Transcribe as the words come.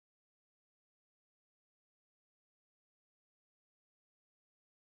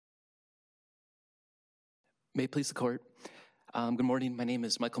May it please the court. Good morning. My name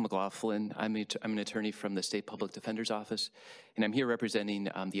is Michael McLaughlin. I'm an attorney from the State Public Defender's Office, and I'm here representing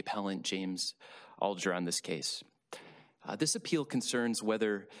the appellant James Alger on this case. This appeal concerns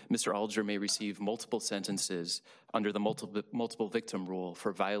whether Mr. Alger may receive multiple sentences under the multiple victim rule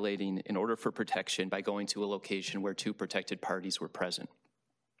for violating an order for protection by going to a location where two protected parties were present.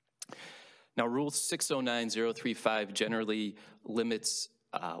 Now, Rule 609035 generally limits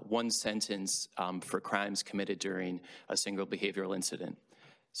one sentence for crimes committed during a single behavioral incident.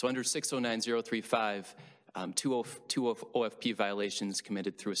 So under 609035, two OFP violations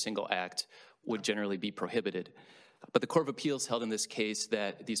committed through a single act would generally be prohibited. But the Court of Appeals held in this case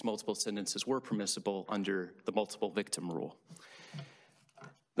that these multiple sentences were permissible under the multiple victim rule.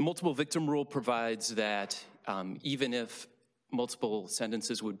 The multiple victim rule provides that even if multiple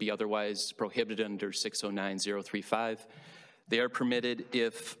sentences would be otherwise prohibited under 609035, they are permitted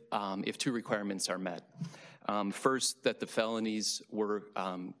if two requirements are met. First, that the felonies were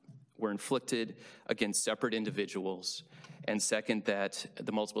inflicted against separate individuals, and second, that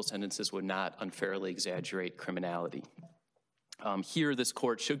the multiple sentences would not unfairly exaggerate criminality. Here, this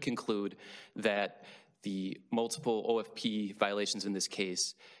court should conclude that the multiple OFP violations in this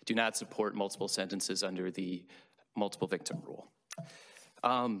case do not support multiple sentences under the multiple victim rule.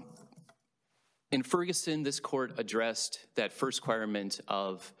 In Ferguson, this court addressed that first requirement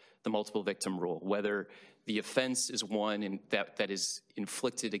of the multiple victim rule, whether the offense is one that is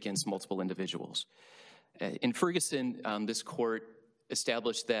inflicted against multiple individuals. In Ferguson, this court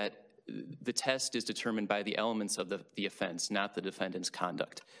established that the test is determined by the elements of the offense, not the defendant's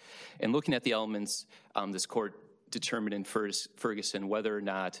conduct. And looking at the elements, this court determined in Ferguson whether or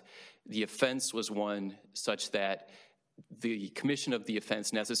not the offense was one such that the commission of the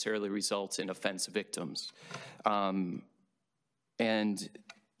offense necessarily results in offense victims. And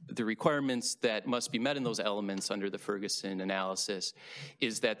the requirements that must be met in those elements under the Ferguson analysis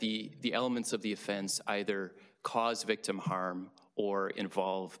is that the elements of the offense either cause victim harm or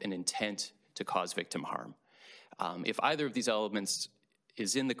involve an intent to cause victim harm. If either of these elements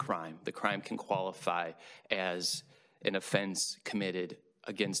is in the crime can qualify as an offense committed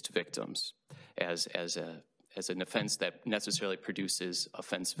against victims, as an offense that necessarily produces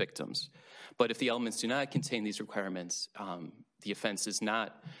offense victims. But if the elements do not contain these requirements, the offense is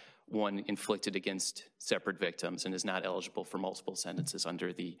not one inflicted against separate victims and is not eligible for multiple sentences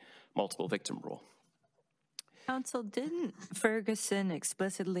under the multiple victim rule. Counsel, didn't Ferguson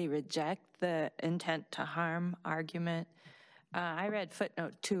explicitly reject the intent to harm argument? I read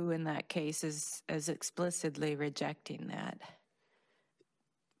footnote 2 in that case as explicitly rejecting that.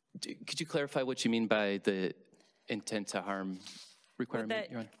 Could you clarify what you mean by the intent to harm requirement,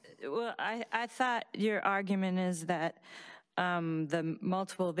 Your Honor? Well, I thought your argument is that the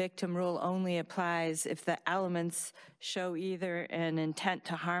multiple victim rule only applies if the elements show either an intent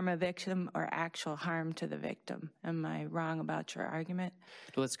to harm a victim or actual harm to the victim. Am I wrong about your argument?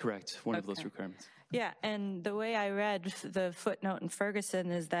 Well, that's correct, one of those requirements. Yeah, and the way I read the footnote in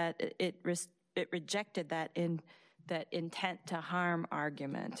Ferguson is that it rejected that intent to harm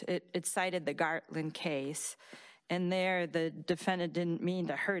argument. It cited the Gartland case, and there the defendant didn't mean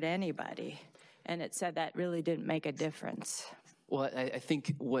to hurt anybody, and it said that really didn't make a difference. Well, I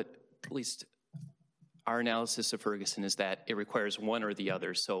think what, at least our analysis of Ferguson, is that it requires one or the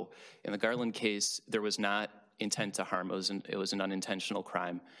other. So in the Gartland case, there was not intent to harm. It was an unintentional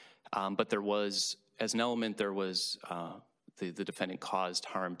crime. But there was, as an element, there was the defendant caused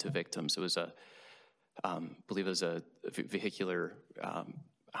harm to victims. It was I believe it was a vehicular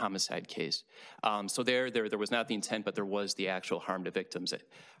homicide case. So there was not the intent, but there was the actual harm to victims.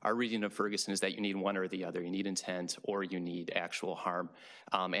 Our reading of Ferguson is that you need one or the other. You need intent or you need actual harm.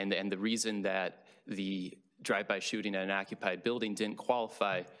 And the reason that the drive-by shooting at an occupied building didn't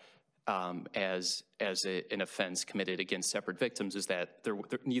qualify as an offense committed against separate victims is that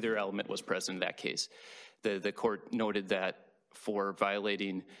neither element was present in that case. The court noted that for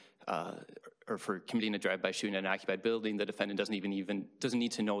violating or for committing a drive-by shooting at an occupied building, the defendant doesn't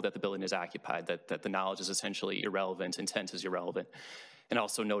need to know that the building is occupied, that the knowledge is essentially irrelevant, intent is irrelevant. And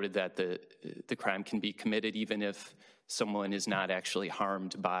also noted that the crime can be committed even if someone is not actually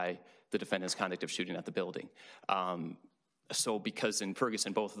harmed by the defendant's conduct of shooting at the building. So because in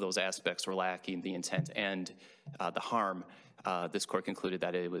Ferguson both of those aspects were lacking, the intent and the harm, this court concluded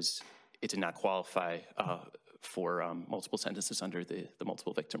that it did not qualify for multiple sentences under the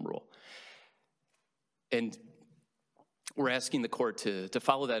multiple victim rule. And we're asking the court to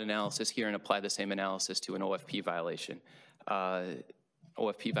follow that analysis here and apply the same analysis to an OFP violation.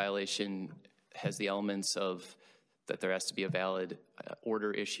 OFP violation has the elements of that there has to be a valid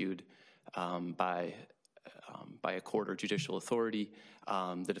order issued by by a court or judicial authority,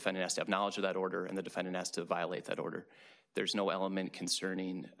 the defendant has to have knowledge of that order, and the defendant has to violate that order. There's no element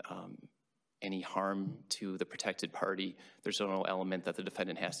concerning any harm to the protected party. There's no element that the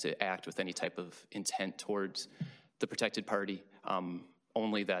defendant has to act with any type of intent towards the protected party,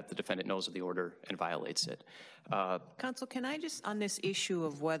 only that the defendant knows of the order and violates it. Counsel, can I just, on this issue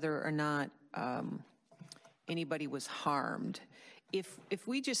of whether or not anybody was harmed, if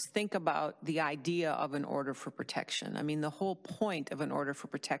we just think about the idea of an order for protection, I mean, the whole point of an order for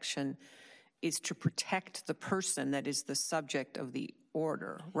protection is to protect the person that is the subject of the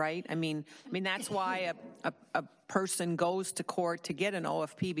order, right? I mean that's why a person goes to court to get an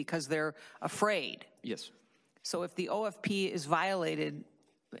OFP, because they're afraid. Yes. So if the OFP is violated,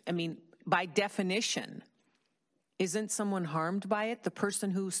 I mean, by definition, isn't someone harmed by it? The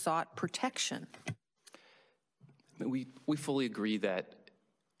person who sought protection. We fully agree that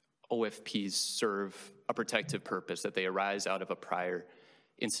OFPs serve a protective purpose, that they arise out of a prior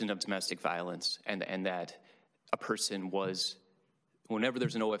incident of domestic violence, and that a person was, whenever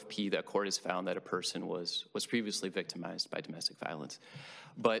there's an OFP, that court has found that a person was previously victimized by domestic violence.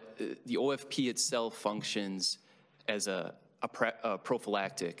 But the OFP itself functions as a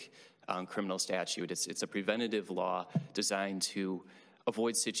prophylactic criminal statute. It's a preventative law designed to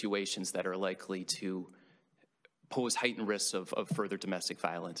avoid situations that are likely to pose heightened risks of further domestic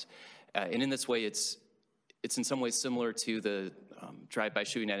violence. And in this way, it's in some ways similar to the drive-by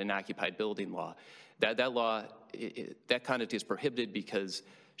shooting at an occupied building law. That law, that conduct is prohibited because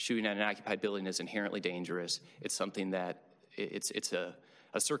shooting at an occupied building is inherently dangerous. It's something that it's a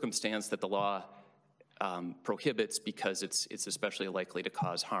circumstance that the law prohibits because it's especially likely to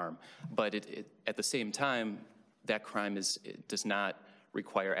cause harm. But at the same time, that crime does not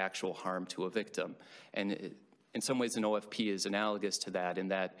require actual harm to a victim. And in some ways, an OFP is analogous to that in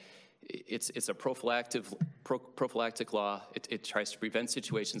that it's a prophylactic law. It tries to prevent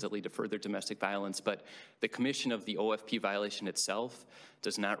situations that lead to further domestic violence, but the commission of the OFP violation itself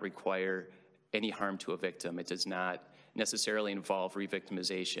does not require any harm to a victim. It does not necessarily involve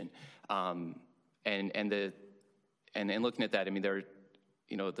re-victimization. And looking at that, I mean, the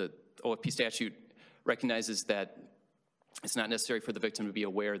OFP statute recognizes that it's not necessary for the victim to be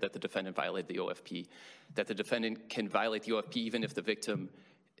aware that the defendant violated the OFP, that the defendant can violate the OFP even if the victim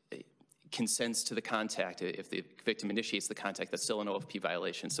consents to the contact. If the victim initiates the contact, that's still an OFP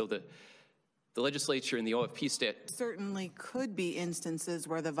violation. So the legislature in the OFP certainly could be instances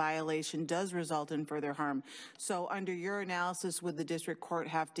where the violation does result in further harm. So under your analysis, would the district court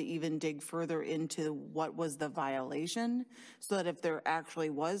have to even dig further into what was the violation so that if there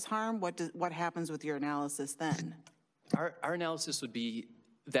actually was harm, what happens with your analysis then? Our analysis would be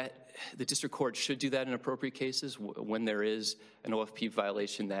that the district court should do that in appropriate cases when there is an OFP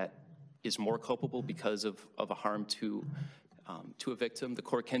violation that is more culpable because of a harm to a victim. The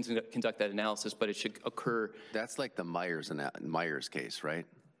court can conduct that analysis, but it should occur. That's like the Myers case, right?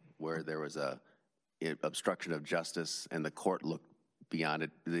 Where there was a obstruction of justice and the court looked beyond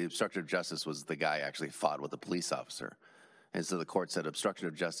it. The obstruction of justice was the guy actually fought with a police officer. And so the court said obstruction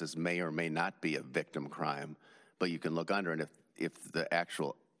of justice may or may not be a victim crime, but you can look under, and if the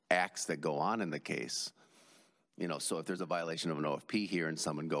actual acts that go on in the case, so if there's a violation of an OFP here and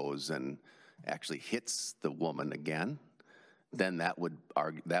someone goes and actually hits the woman again, then that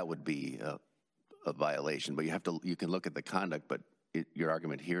would be a violation. But you can look at the conduct, but your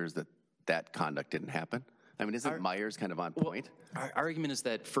argument here is that conduct didn't happen? I mean, isn't Myers kind of on point? Our argument is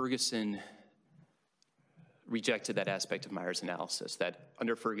that Ferguson rejected that aspect of Myers' analysis, that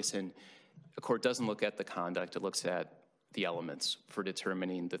under Ferguson, a court doesn't look at the conduct, it looks at the elements for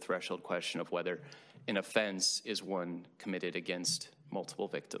determining the threshold question of whether an offense is one committed against multiple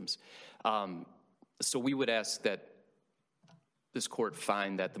victims. So we would ask that this court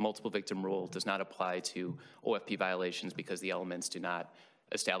find that the multiple victim rule does not apply to OFP violations because the elements do not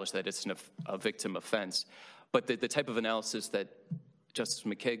establish that it's a victim offense. But the type of analysis that Justice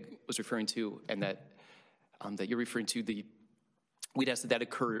McKeag was referring to and that you're referring to, we'd ask that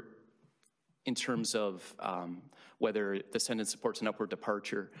occur in terms of whether the sentence supports an upward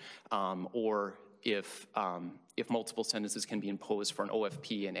departure or if multiple sentences can be imposed for an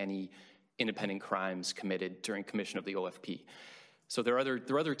OFP and any independent crimes committed during commission of the OFP. So there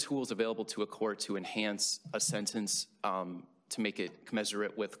are other tools available to a court to enhance a sentence to make it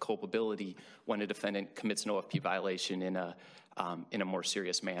commensurate with culpability when a defendant commits an OFP violation in a more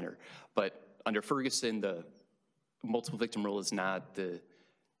serious manner. But under Ferguson, the multiple victim rule is not the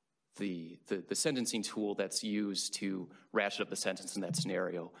sentencing tool that's used to ratchet up the sentence in that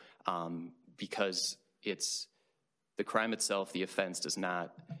scenario because it's the crime itself, the offense does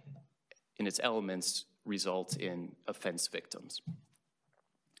not, in its elements, result in offense victims.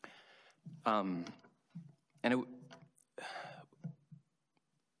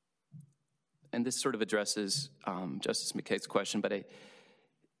 And this sort of addresses Justice McKay's question, but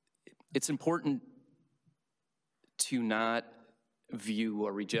it's important to not view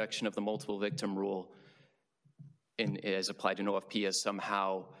a rejection of the multiple victim rule as applied in OFP as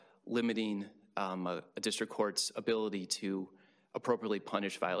somehow limiting a district court's ability to appropriately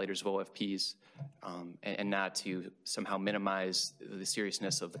punish violators of OFPs and not to somehow minimize the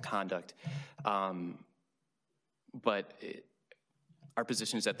seriousness of the conduct. Our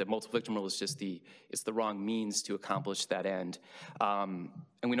position is that the multiple victim rule is just it's the wrong means to accomplish that end. And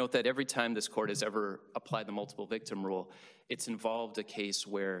we note that every time this court has ever applied the multiple victim rule, it's involved a case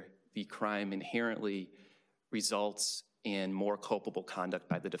where the crime inherently results in more culpable conduct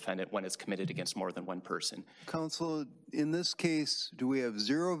by the defendant when it's committed against more than one person. Counsel, in this case, do we have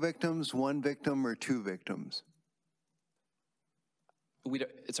 0 victims, 1 victim, or 2 victims?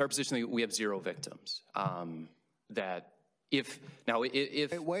 It's our position that we have 0 victims. If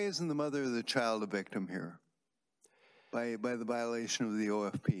Why isn't the mother of the child a victim here by the violation of the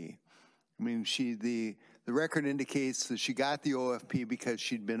OFP? I mean, the record indicates that she got the OFP because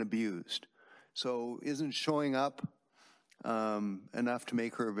she'd been abused. So isn't showing up enough to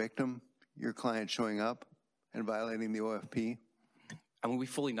make her a victim, your client showing up and violating the OFP? I mean, we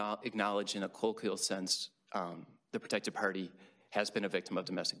fully acknowledge in a colloquial sense the protected party has been a victim of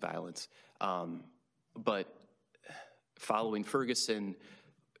domestic violence. But following Ferguson,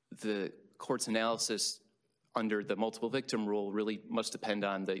 the court's analysis under the multiple victim rule really must depend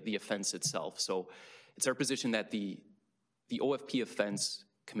on the offense itself. So it's our position that the OFP offense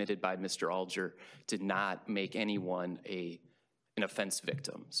committed by Mr. Alger did not make anyone an offense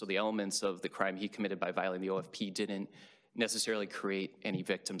victim. So the elements of the crime he committed by violating the OFP didn't necessarily create any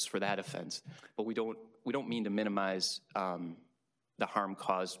victims for that offense. But we don't mean to minimize the harm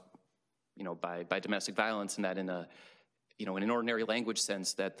caused, by domestic violence, and that in an ordinary language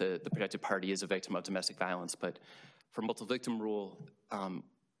sense that the protected party is a victim of domestic violence. But for multiple victim rule,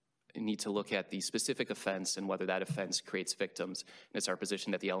 you need to look at the specific offense and whether that offense creates victims. And it's our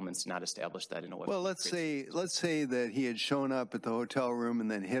position that the elements do not establish that in OFP. Well, let's say that he had shown up at the hotel room and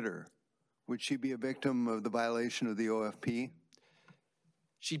then hit her. Would she be a victim of the violation of the OFP?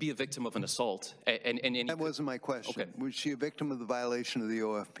 She'd be a victim of an assault. That wasn't my question. Okay. Was she a victim of the violation of the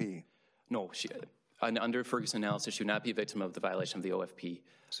OFP? No, under Ferguson analysis, she would not be a victim of the violation of the OFP.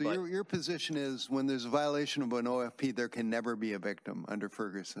 So your position is when there's a violation of an OFP, there can never be a victim under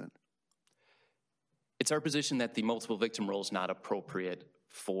Ferguson? It's our position that the multiple victim rule is not appropriate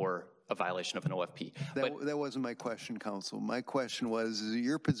for a violation of an OFP. That wasn't my question, counsel. My question was, is it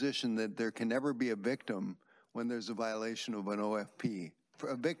your position that there can never be a victim when there's a violation of an OFP,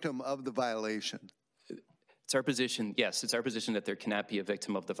 a victim of the violation? It's our position, yes, it's our position that there cannot be a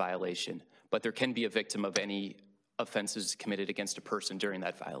victim of the violation, but there can be a victim of any offenses committed against a person during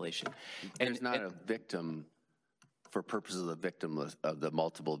that violation. There's not a victim for purposes of the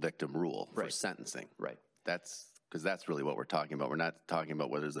multiple victim rule for sentencing. Right. Because that's really what we're talking about. We're not talking about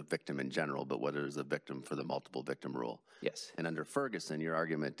whether there's a victim in general, but whether there's a victim for the multiple victim rule. Yes. And under Ferguson, your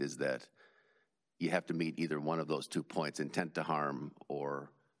argument is that you have to meet either one of those 2 points, intent to harm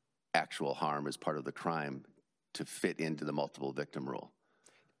or actual harm as part of the crime, to fit into the multiple victim rule.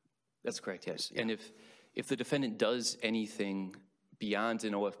 That's correct, yes. Yeah. And if the defendant does anything beyond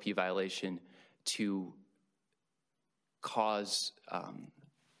an OFP violation to cause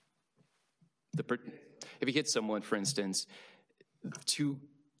if he hits someone, for instance,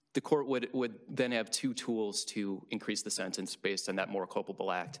 the court would then have 2 tools to increase the sentence based on that more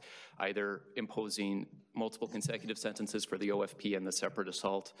culpable act, either imposing multiple consecutive sentences for the OFP and the separate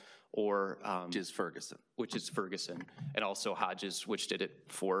assault, or which is Ferguson, and also Hodges, which did it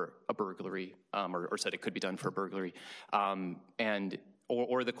for a burglary, or said it could be done for a burglary,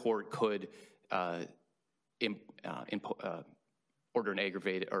 or the court could order an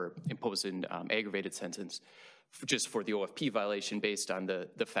aggravated or impose an aggravated sentence just for the OFP violation based on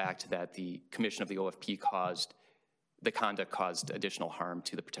the fact that the commission of the OFP caused additional harm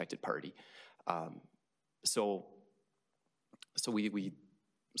to the protected party. So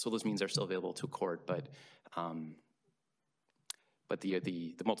those means are still available to a court, but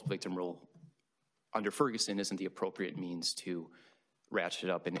the multiple victim rule under Ferguson isn't the appropriate means to ratchet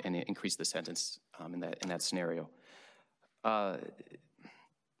up and increase the sentence in that scenario. And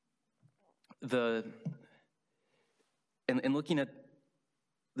looking at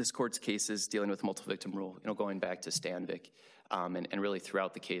this court's cases dealing with multiple victim rule, going back to Stanvik, and really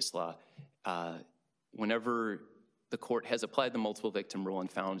throughout the case law, whenever the court has applied the multiple victim rule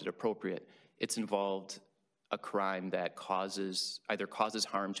and found it appropriate, it's involved a crime that either causes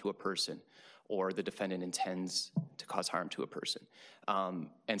harm to a person or the defendant intends to cause harm to a person.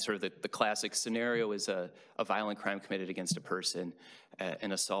 And sort of the classic scenario is a violent crime committed against a person,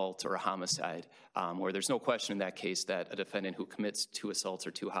 an assault or a homicide, where there's no question in that case that a defendant who commits 2 assaults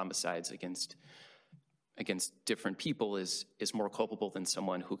or 2 homicides against different people is more culpable than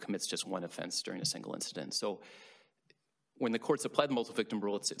someone who commits just 1 offense during a single incident. So when the courts applied the multiple victim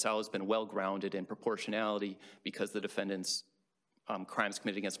rule, it's always been well-grounded in proportionality because the defendant's crimes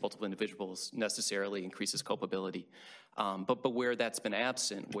committed against multiple individuals necessarily increases culpability. But where that's been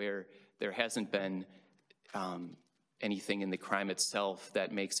absent, where there hasn't been anything in the crime itself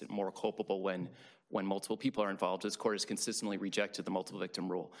that makes it more culpable when multiple people are involved, this court has consistently rejected the multiple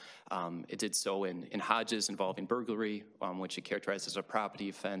victim rule. It did so in Hodges involving burglary, which it characterized as a property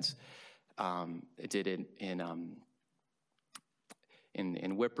offense. It did it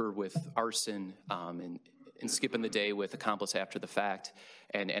in Whipper with arson, in Skipping the Day with accomplice after the fact,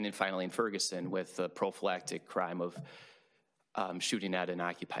 and then finally in Ferguson with the prophylactic crime of shooting at an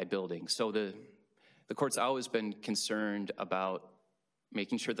occupied building. So the court's always been concerned about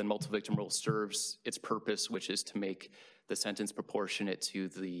making sure that multiple victim rule serves its purpose, which is to make the sentence proportionate to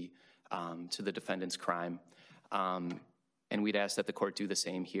the defendant's crime. And we'd ask that the court do the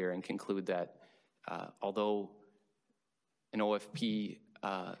same here and conclude that although an OFP,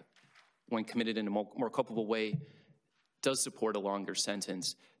 when committed in a more culpable way, does support a longer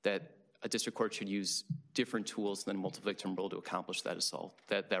sentence, that a district court should use different tools than multiple victim rule to accomplish that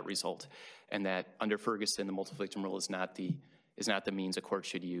result, and that under Ferguson, the multiple victim rule is not the means a court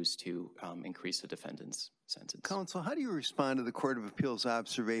should use to increase the defendant's sentence. Counsel, how do you respond to the Court of Appeals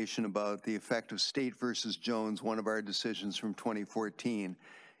observation about the effect of State versus Jones, one of our decisions from 2014?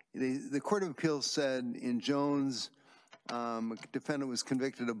 The Court of Appeals said in Jones, a defendant was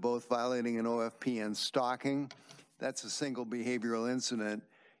convicted of both violating an OFP and stalking. That's a single behavioral incident.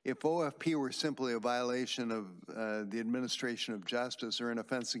 If OFP were simply a violation of the administration of justice or an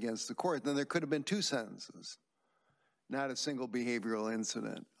offense against the court, then there could have been 2 sentences, not a single behavioral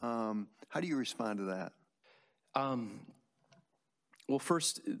incident. How do you respond to that? Well,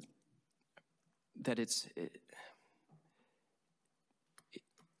 first, that it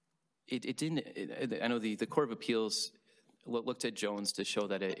didn't. I know the Court of Appeals looked at Jones to show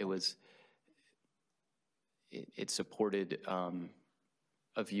that it supported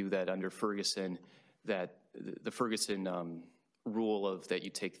a view that under Ferguson, that the Ferguson rule of that you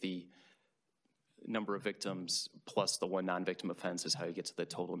take the number of victims plus the 1 non-victim offense is how you get to the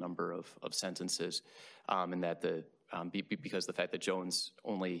total number of sentences, and that because the fact that Jones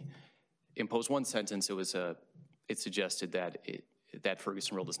only imposed 1 sentence, it suggested that that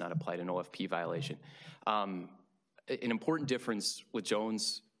Ferguson rule does not apply to an OFP violation. An important difference with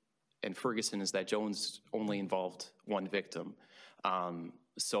Jones and Ferguson is that Jones only involved 1 victim.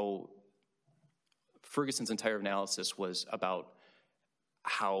 So Ferguson's entire analysis was about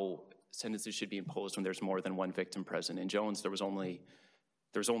how sentences should be imposed when there's more than 1 victim present. In Jones, there was only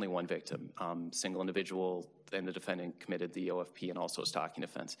 1 victim, single individual, and the defendant committed the OFP and also a stalking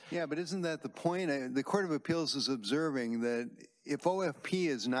offense. Yeah, but isn't that the point? The Court of Appeals is observing that if OFP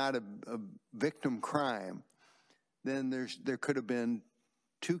is not a victim crime, then there could have been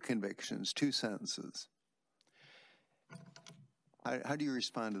 2 convictions, 2 sentences. How do you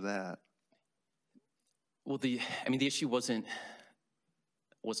respond to that? Well, the issue wasn't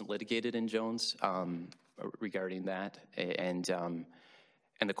litigated in Jones regarding that, and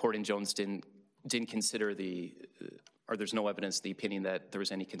the court in Jones didn't consider or there's no evidence the opinion that there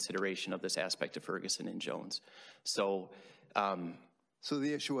was any consideration of this aspect of Ferguson in Jones. So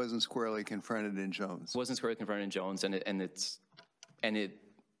the issue wasn't squarely confronted in Jones. Wasn't squarely confronted in Jones,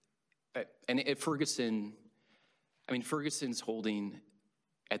 Ferguson. I mean, Ferguson's holding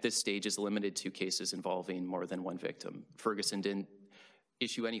at this stage is limited to cases involving more than 1 victim. Ferguson didn't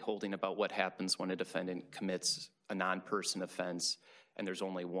issue any holding about what happens when a defendant commits a non-person offense and there's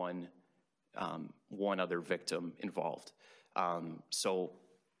only one other victim involved. So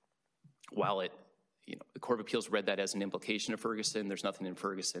while the Court of Appeals read that as an implication of Ferguson, there's nothing in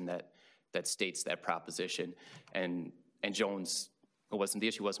Ferguson that states that proposition. And Jones, the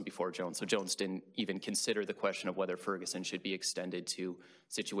issue wasn't before Jones, so Jones didn't even consider the question of whether Ferguson should be extended to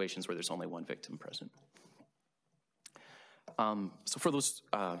situations where there's only 1 victim present. So for those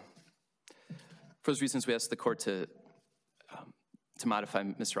reasons, we ask the court to modify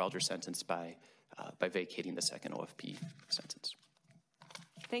Mr. Alger's sentence by vacating the second OFP sentence.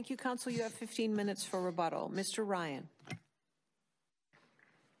 Thank you, counsel. You have 15 minutes for rebuttal. Mr. Ryan.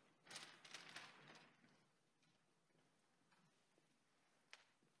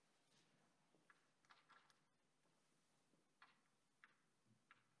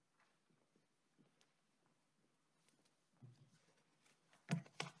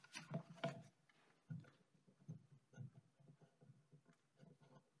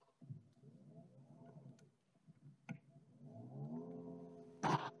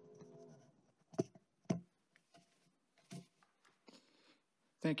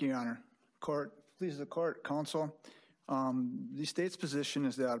 Thank you, Your Honor. Court, please, the court, counsel. The state's position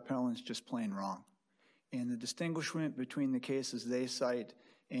is that appellant's just plain wrong. And the distinguishment between the cases they cite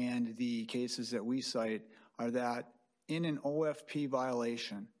and the cases that we cite are that in an OFP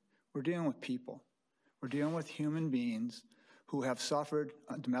violation, we're dealing with people. We're dealing with human beings who have suffered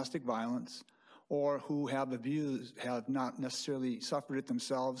domestic violence or who have not necessarily suffered it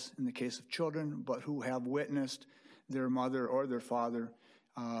themselves in the case of children, but who have witnessed their mother or their father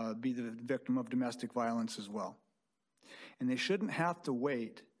be the victim of domestic violence as well. And they shouldn't have to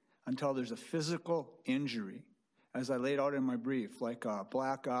wait until there's a physical injury, as I laid out in my brief, like a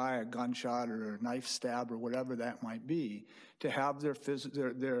black eye, a gunshot, or a knife stab, or whatever that might be, to have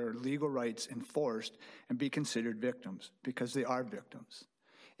their legal rights enforced and be considered victims, because they are victims.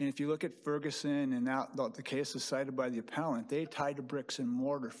 And if you look at Ferguson and the cases cited by the appellant, they tied to bricks and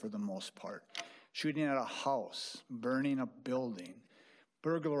mortar for the most part. Shooting at a house, burning a building,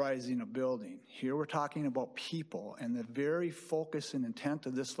 burglarizing a building. Here we're talking about people, and the very focus and intent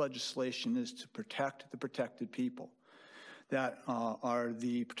of this legislation is to protect the protected people that are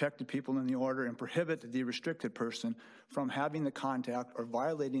the protected people in the order and prohibit the restricted person from having the contact or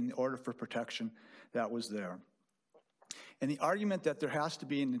violating the order for protection that was there. And the argument that there has to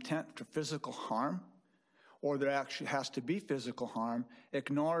be an intent for physical harm or there actually has to be physical harm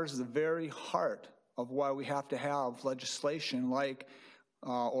ignores the very heart of why we have to have legislation like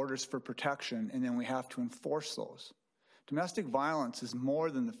orders for protection, and then we have to enforce those. Domestic violence is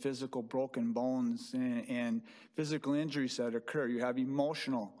more than the physical broken bones and physical injuries that occur. You have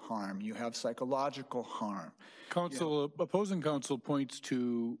emotional harm. You have psychological harm. Opposing counsel points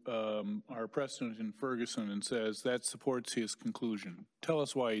to our precedent in Ferguson and says that supports his conclusion. Tell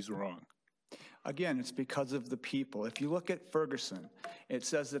us why he's wrong. Again, it's because of the people. If you look at Ferguson, it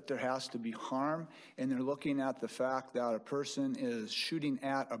says that there has to be harm, and they're looking at the fact that a person is shooting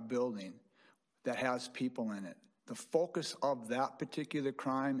at a building that has people in it. The focus of that particular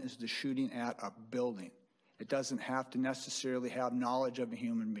crime is the shooting at a building. It doesn't have to necessarily have knowledge of a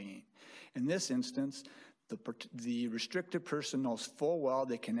human being. In this instance, the restricted person knows full well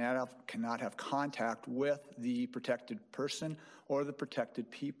they cannot have contact with the protected person or the protected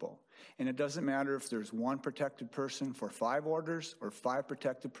people. And it doesn't matter if there's one protected person for 5 orders or 5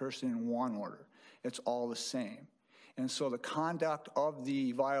 protected person in 1 order. It's all the same. And so the conduct of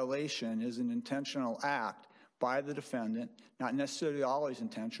the violation is an intentional act by the defendant, not necessarily always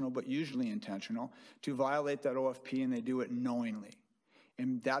intentional, but usually intentional, to violate that OFP, and they do it knowingly.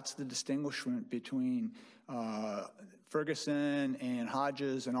 And that's the distinguishment between Ferguson and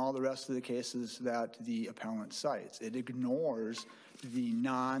Hodges and all the rest of the cases that the appellant cites. It ignores the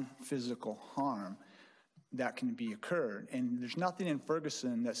non-physical harm that can be occurred. And there's nothing in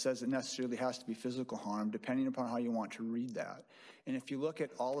Ferguson that says it necessarily has to be physical harm, depending upon how you want to read that. And if you look at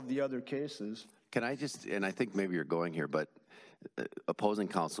all of the other cases. Can I just, and I think maybe you're going here, but opposing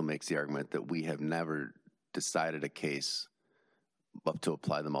counsel makes the argument that we have never decided a case up to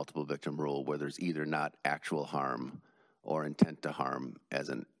apply the multiple victim rule where there's either not actual harm or intent to harm as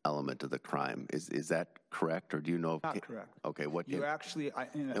an element of the crime. Is that correct, or do you know? Not correct. Okay, what? You actually,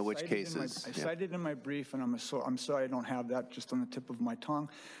 in which cases? I cited in my brief, and I'm sorry I don't have that just on the tip of my tongue,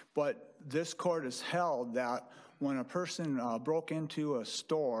 but this court has held that when a person broke into a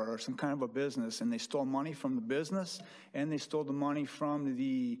store or some kind of a business and they stole money from the business and they stole the money from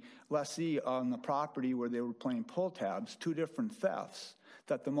the lessee on the property where they were playing pull tabs, 2 different thefts,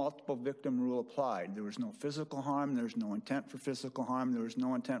 that the multiple victim rule applied. There was no physical harm, there was no intent for physical harm, there was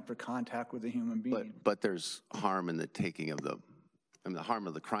no intent for contact with a human being. But there's harm in the taking of the, I mean, the harm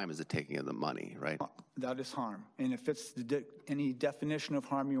of the crime is the taking of the money, right? That is harm. And if it's any definition of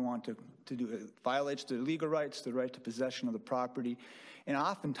harm you want to do, it violates the legal rights, the right to possession of the property. And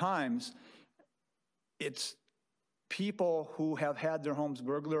oftentimes, it's people who have had their homes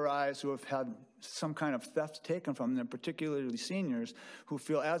burglarized, who have had some kind of theft taken from them, particularly seniors, who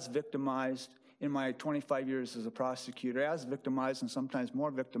feel as victimized in my 25 years as a prosecutor, as victimized and sometimes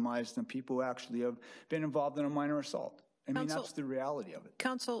more victimized than people who actually have been involved in a minor assault. I mean, that's the reality of it.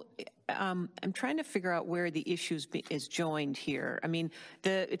 Counsel, I'm trying to figure out where the issues is joined here. I mean,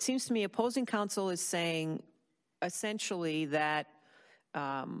 it seems to me opposing counsel is saying essentially that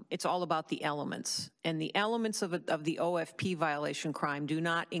it's all about the elements, and the elements of the OFP violation crime do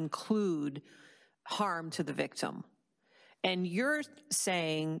not include harm to the victim. And you're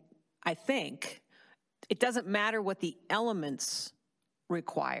saying, I think, it doesn't matter what the elements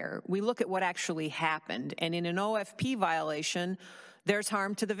require. We look at what actually happened, and in an OFP violation, there's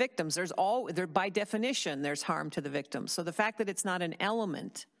harm to the victims. By definition, there's harm to the victims. So the fact that it's not an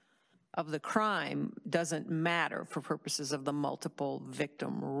element of the crime doesn't matter for purposes of the multiple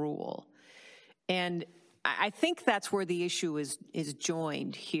victim rule. And I think that's where the issue is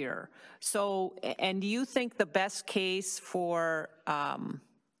joined here. So, and do you think the best case for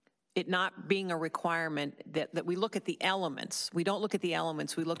it not being a requirement that we look at the elements? We don't look at the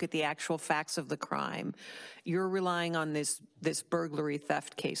elements, we look at the actual facts of the crime. You're relying on this burglary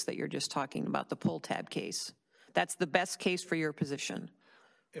theft case that you're just talking about, the pull tab case. That's the best case for your position?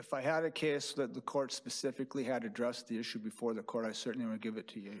 If I had a case that the court specifically had addressed the issue before the court, I certainly would give it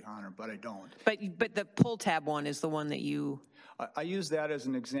to you, Your Honor, but I don't. But the pull tab one is the one that you... I use that as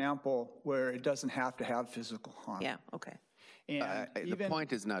an example where it doesn't have to have physical harm. Yeah, okay. And The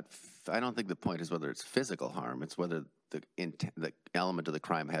point is not, I don't think the point is whether it's physical harm, it's whether the element of the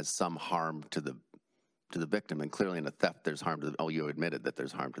crime has some harm to the victim. And clearly in a theft, there's harm to you admitted that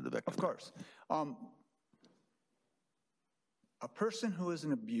there's harm to the victim. Of course. A person who is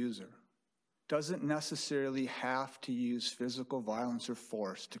an abuser doesn't necessarily have to use physical violence or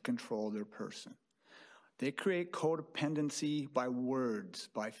force to control their person. They create codependency by words,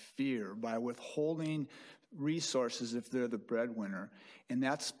 by fear, by withholding resources if they're the breadwinner. And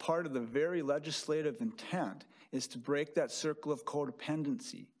that's part of the very legislative intent, is to break that circle of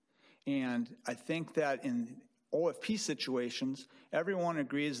codependency. And I think that in OFP situations, everyone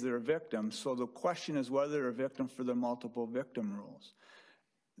agrees they're a victim, so the question is whether they're a victim for the multiple victim rules.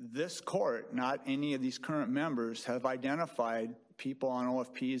 This court, not any of these current members, have identified people on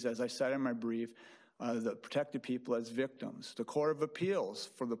OFPs, as I said in my brief, the protected people as victims. The Court of Appeals,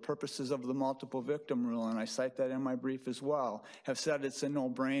 for the purposes of the multiple victim rule, and I cite that in my brief as well, have said it's a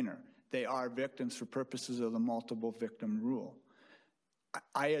no-brainer. They are victims for purposes of the multiple victim rule.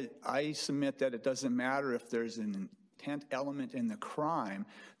 I submit that it doesn't matter if there's an intent element in the crime.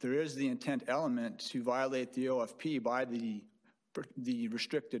 There is the intent element to violate the OFP by the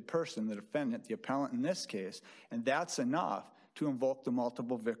restricted person, the defendant, the appellant in this case, and that's enough to invoke the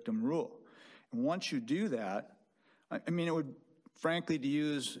multiple victim rule. And once you do that, I mean, it would, frankly, to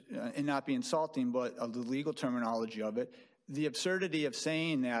use, and not be insulting, but the legal terminology of it, the absurdity of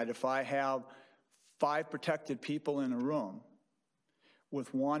saying that if I have 5 protected people in a room,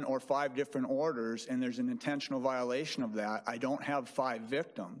 with 1 or 5 different orders and there's an intentional violation of that, I don't have 5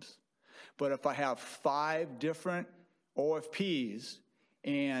 victims. But if I have 5 different OFPs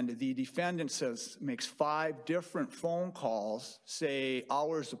and the defendant makes 5 different phone calls, say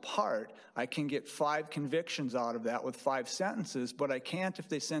hours apart, I can get 5 convictions out of that with 5 sentences, but I can't if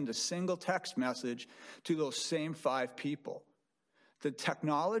they send a single text message to those same 5 people. The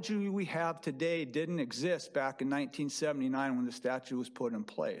technology we have today didn't exist back in 1979 when the statute was put in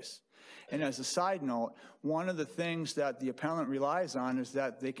place. And as a side note, one of the things that the appellant relies on is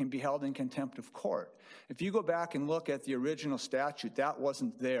that they can be held in contempt of court. If you go back and look at the original statute, that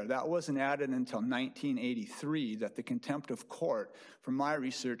wasn't there. That wasn't added until 1983 that the contempt of court, from my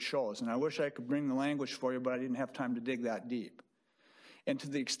research, shows. And I wish I could bring the language for you, but I didn't have time to dig that deep. And to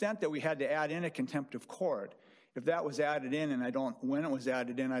the extent that we had to add in a contempt of court, if that was added in, and when it was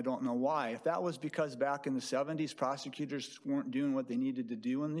added in, I don't know why. If that was because back in the 70s, prosecutors weren't doing what they needed to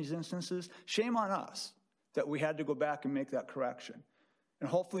do in these instances, shame on us that we had to go back and make that correction. And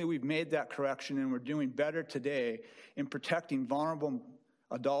hopefully we've made that correction and we're doing better today in protecting vulnerable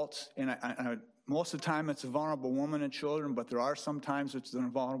adults. And most of the time it's a vulnerable woman and children, but there are sometimes it's a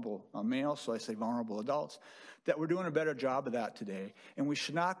vulnerable male, so I say vulnerable adults, that we're doing a better job of that today. And we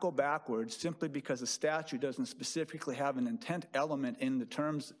should not go backwards simply because the statute doesn't specifically have an intent element in the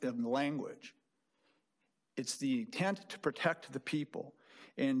terms of the language. It's the intent to protect the people.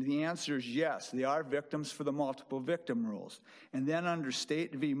 And the answer is yes, they are victims for the multiple victim rules. And then under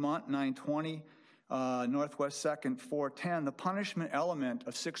State v. Munt 920, Northwest 2nd 410, the punishment element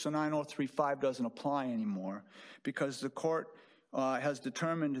of 609035 doesn't apply anymore because the court has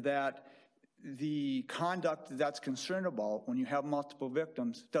determined that the conduct that's concerned about when you have multiple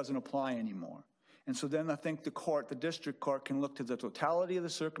victims doesn't apply anymore. And so then I think the district court can look to the totality of the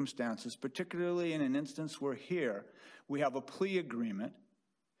circumstances, particularly in an instance where here we have a plea agreement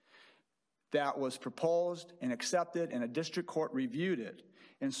that was proposed and accepted and a district court reviewed it.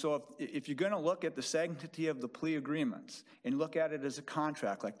 And so if you're going to look at the sanctity of the plea agreements and look at it as a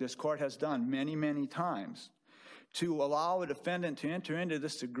contract, like this court has done many, many times, to allow a defendant to enter into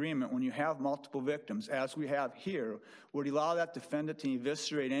this agreement when you have multiple victims, as we have here, would allow that defendant to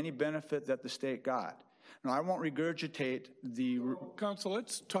eviscerate any benefit that the state got. Now, I won't regurgitate the... Counsel,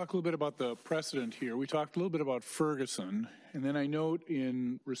 let's talk a little bit about the precedent here. We talked a little bit about Ferguson, and then I note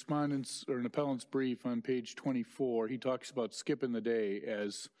in respondent's or an appellant's brief on page 24, he talks about skipping the day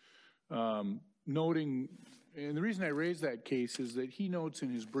as noting And the reason I raise that case is that he notes in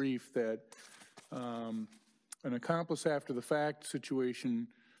his brief that an accomplice after the fact situation,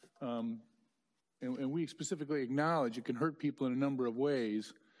 and we specifically acknowledge it can hurt people in a number of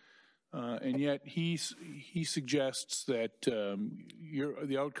ways, and yet he suggests that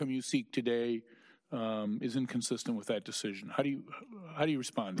the outcome you seek today is inconsistent with that decision. How do you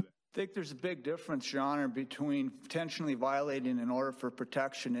respond to that? I think there's a big difference, Your Honor, between potentially violating an order for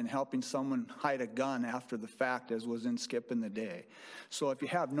protection and helping someone hide a gun after the fact, as was in Skip in the Day. So if you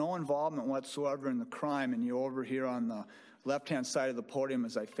have no involvement whatsoever in the crime and you're over here on the left-hand side of the podium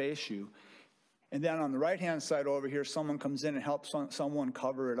as I face you, and then on the right-hand side over here, someone comes in and helps someone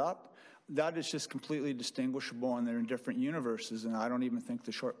cover it up, that is just completely distinguishable, and they're in different universes, and I don't even think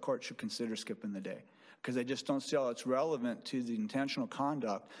the court should consider Skip in the Day, because I just don't see how it's relevant to the intentional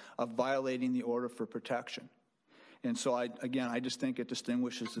conduct of violating the order for protection. And so, I just think it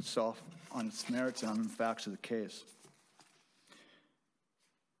distinguishes itself on its merits and on the facts of the case.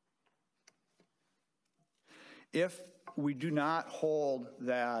 If we do not hold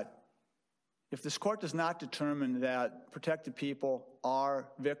that, if this court does not determine that protected people are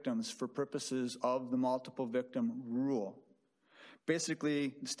victims for purposes of the multiple victim rule,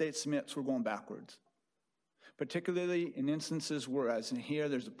 basically the state submits we're going backwards. Particularly in instances where, as in here,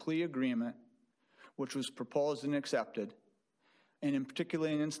 there's a plea agreement which was proposed and accepted, and in particular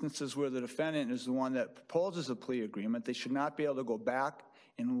in instances where the defendant is the one that proposes a plea agreement, they should not be able to go back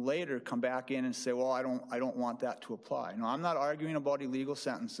and later come back in and say, well, I don't want that to apply. Now, I'm not arguing about illegal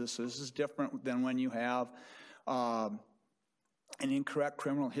sentences, so this is different than when you have an incorrect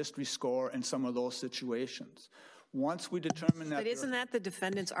criminal history score in some of those situations. Once we determine that... But isn't that the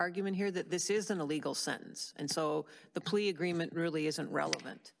defendant's argument here, that this is an illegal sentence, and so the plea agreement really isn't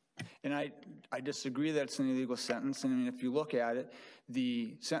relevant? And I disagree that it's an illegal sentence. And I mean, if you look at it,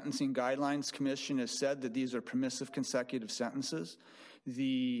 the Sentencing Guidelines Commission has said that these are permissive consecutive sentences.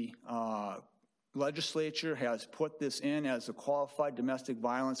 The legislature has put this in as a qualified domestic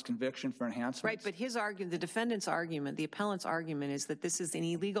violence conviction for enhancement. Right, but his argument, the defendant's argument, the appellant's argument is that this is an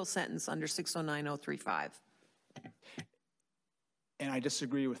illegal sentence under 609035. And I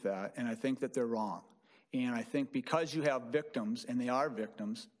disagree with that, and I think that they're wrong. And I think because you have victims, and they are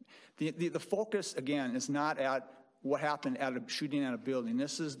victims, the focus, again, is not at what happened at a shooting at a building.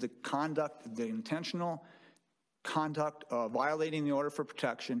 This is the conduct, the intentional conduct of violating the order for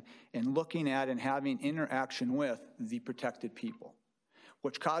protection and looking at and having interaction with the protected people,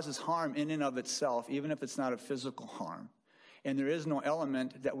 which causes harm in and of itself, even if it's not a physical harm. And there is no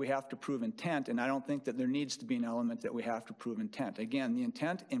element that we have to prove intent, and I don't think that there needs to be an element that we have to prove intent. Again, the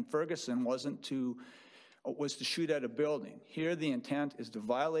intent in Ferguson was to shoot at a building. Here, the intent is to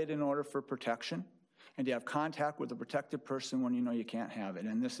violate an order for protection and to have contact with a protected person when you know you can't have it.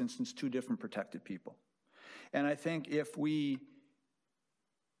 In this instance, two different protected people. And I think if we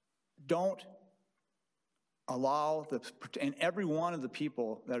don't allow and every one of the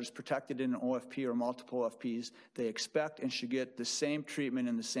people that is protected in an OFP or multiple OFPs, they expect and should get the same treatment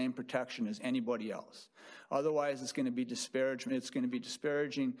and the same protection as anybody else. Otherwise, it's going to be disparagement. It's going to be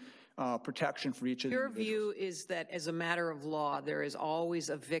disparaging protection for each of them. Your view is that as a matter of law, there is always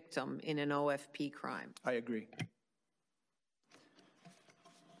a victim in an OFP crime. I agree.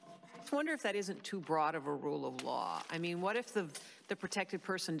 I wonder if that isn't too broad of a rule of law. I mean, what if the protected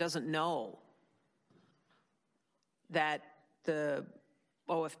person doesn't know that the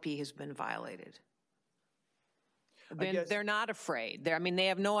OFP has been violated? They're not afraid. They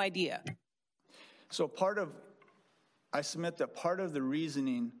have no idea. So I submit that part of the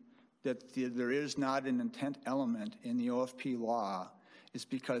reasoning that there is not an intent element in the OFP law is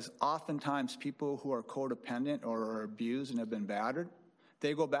because oftentimes people who are codependent or are abused and have been battered,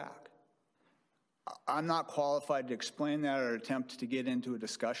 they go back. I'm not qualified to explain that or attempt to get into a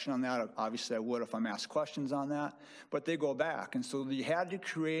discussion on that. Obviously, I would if I'm asked questions on that, but they go back. And so you had to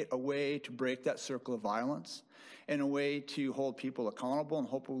create a way to break that circle of violence and a way to hold people accountable and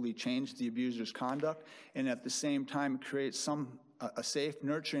hopefully change the abuser's conduct, and at the same time create a safe,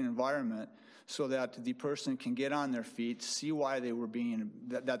 nurturing environment so that the person can get on their feet, see why they were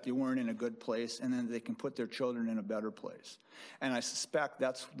that they weren't in a good place, and then they can put their children in a better place. And I suspect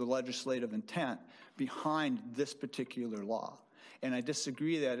that's the legislative intent behind this particular law. And I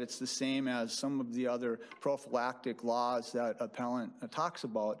disagree that it's the same as some of the other prophylactic laws that appellant talks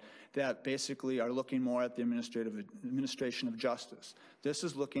about that basically are looking more at the administration of justice. This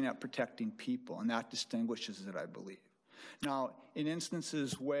is looking at protecting people, and that distinguishes it, I believe. Now, in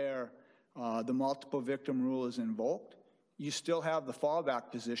instances where the multiple victim rule is invoked, you still have the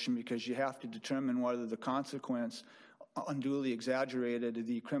fallback position because you have to determine whether the consequence unduly exaggerated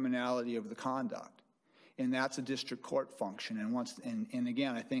the criminality of the conduct. And that's a district court function. And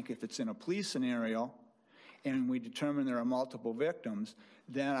again, I think if it's in a police scenario and we determine there are multiple victims,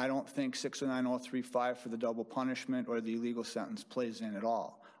 then I don't think 609035 for the double punishment or the illegal sentence plays in at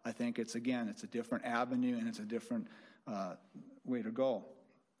all. I think it's a different avenue and it's a different way to go.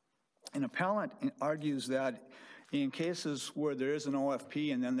 An appellant argues that in cases where there is an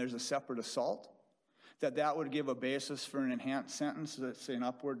OFP and then there's a separate assault, that would give a basis for an enhanced sentence, let's say an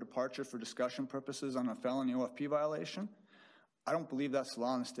upward departure for discussion purposes on a felony OFP violation. I don't believe that's the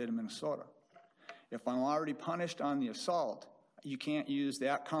law in the state of Minnesota. If I'm already punished on the assault, you can't use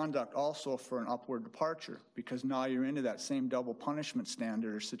that conduct also for an upward departure, because now you're into that same double punishment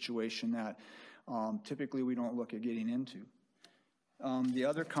standard or situation that typically we don't look at getting into. The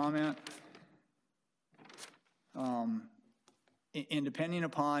other comment, and depending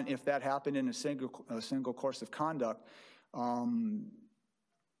upon if that happened in a single course of conduct,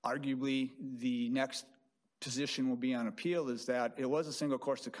 arguably the next position will be on appeal is that it was a single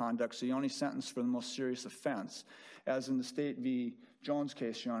course of conduct, so you only sentenced for the most serious offense, as in the State v. Jones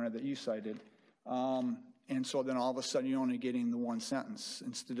case, Your Honor, that you cited. And so then all of a sudden you're only getting the one sentence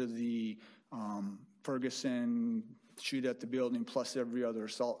instead of the Ferguson shoot at the building plus every other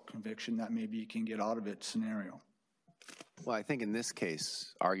assault conviction that maybe you can get out of it scenario. Well, I think in this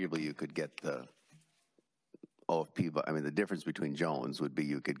case, arguably you could get the OFP, but I mean, the difference between Jones would be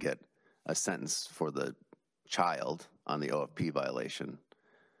you could get a sentence for the child on the OFP violation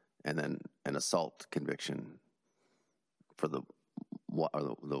and then an assault conviction for the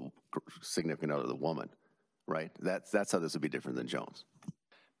significant other, the woman, right? That's how this would be different than Jones.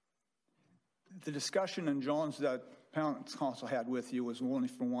 The discussion in Jones that Appellant's counsel had with you was only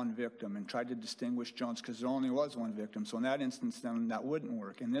for one victim and tried to distinguish Jones because there only was one victim. So in that instance, then that wouldn't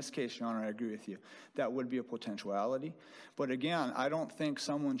work. In this case, Your Honor, I agree with you. That would be a potentiality. But again, I don't think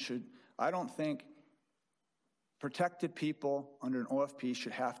protected people under an OFP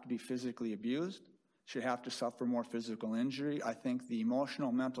should have to be physically abused, should have to suffer more physical injury. I think the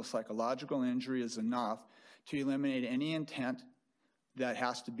emotional, mental, psychological injury is enough to eliminate any intent that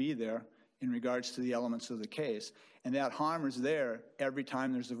has to be there in regards to the elements of the case. And that harm is there every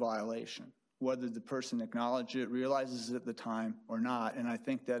time there's a violation, whether the person acknowledges it, realizes it at the time or not. And I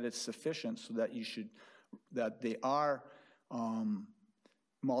think that it's sufficient so that that they are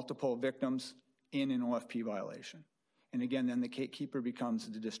multiple victims in an OFP violation. And again, then the gatekeeper becomes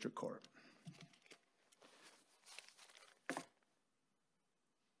the district court.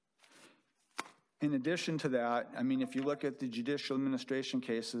 In addition to that, I mean, if you look at the judicial administration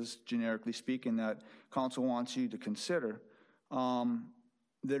cases, generically speaking, that counsel wants you to consider,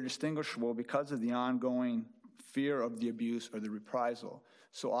 they're distinguishable because of the ongoing fear of the abuse or the reprisal.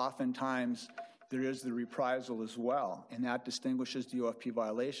 So oftentimes there is the reprisal as well, and that distinguishes the OFP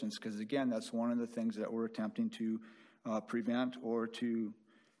violations because, again, that's one of the things that we're attempting to prevent or to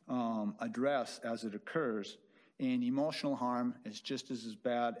address as it occurs. And emotional harm is just as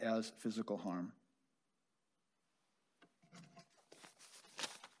bad as physical harm.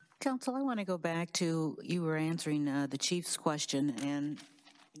 Counsel, I want to go back to, you were answering the Chief's question, and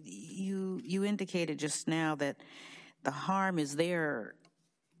you indicated just now that the harm is there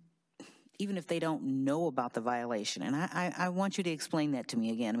even if they don't know about the violation. And I want you to explain that to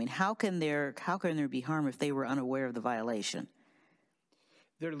me again. I mean, how can there be harm if they were unaware of the violation?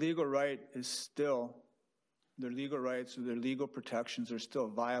 Their legal right is still, their legal rights or their legal protections are still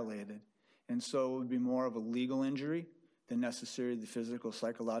violated. And so it would be more of a legal injury than necessarily the physical,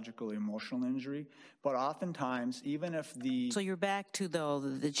 psychological, emotional injury. But oftentimes, even if the... So you're back to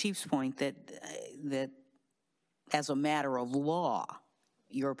the Chief's point that as a matter of law,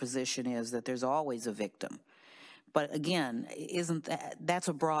 your position is that there's always a victim. But again, that's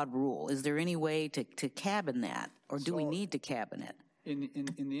a broad rule. Is there any way to cabin that, or do we need to cabin it?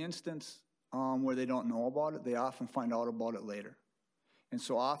 In the instance where they don't know about it, they often find out about it later. And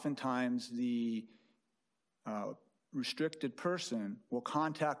so oftentimes the restricted person will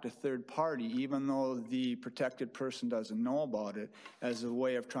contact a third party, even though the protected person doesn't know about it, as a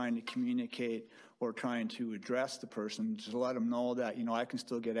way of trying to communicate or trying to address the person, to let them know that, you know, I can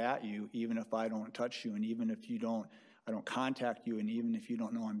still get at you even if I don't touch you, and even if I don't contact you, and even if you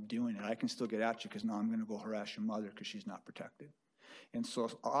don't know I'm doing it, I can still get at you because now I'm going to go harass your mother because she's not protected. And so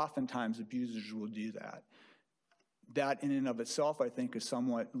oftentimes abusers will do that. That in and of itself, I think, is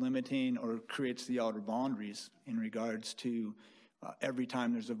somewhat limiting or creates the outer boundaries in regards to every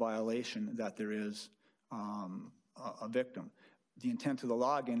time there's a violation that there is a victim. The intent of the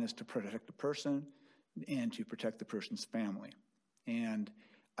law, again, is to protect the person and to protect the person's family. And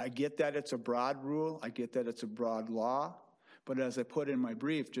I get that it's a broad rule. I get that it's a broad law. But as I put in my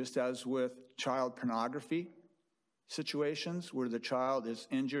brief, just as with child pornography situations where the child is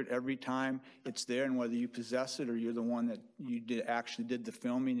injured every time it's there, and whether you possess it or you're the one that actually did the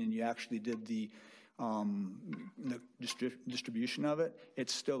filming and you actually did the distribution of it,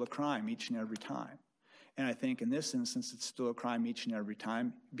 it's still a crime each and every time. And I think in this instance, it's still a crime each and every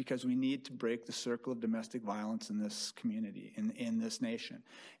time because we need to break the circle of domestic violence in this community, in this nation.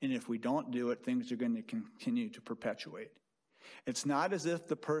 And if we don't do it, things are going to continue to perpetuate. It's not as if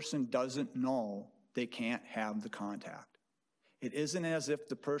the person doesn't know they can't have the contact. It isn't as if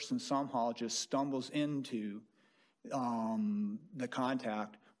the person somehow just stumbles into the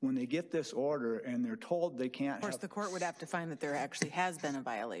contact when they get this order and they're told they can't. Of course, the court would have to find that there actually has been a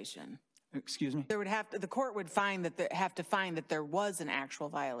violation. Excuse me? The court would have to find that there was an actual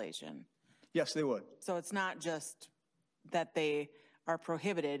violation. Yes, they would. So it's not just that they are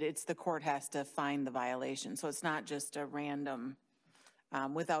prohibited, it's the court has to find the violation. So it's not just a random,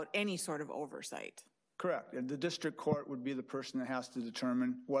 without any sort of oversight. Correct. And the district court would be the person that has to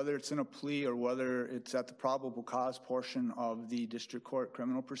determine whether it's in a plea or whether it's at the probable cause portion of the district court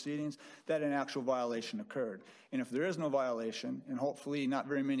criminal proceedings that an actual violation occurred. And if there is no violation, and hopefully not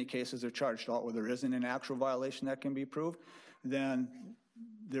very many cases are charged out where there isn't an actual violation that can be proved, then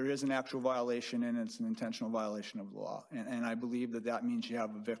there is an actual violation and it's an intentional violation of the law. And I believe that that means you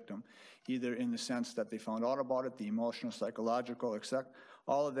have a victim, either in the sense that they found out about it, the emotional, psychological,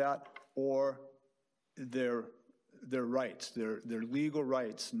 all of that, or their rights, their legal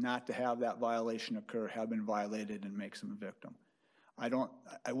rights not to have that violation occur have been violated and makes them a victim.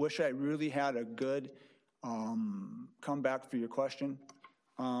 I wish I really had a good comeback for your question,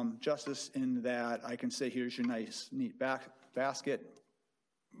 Justice, in that I can say, here's your nice, neat basket.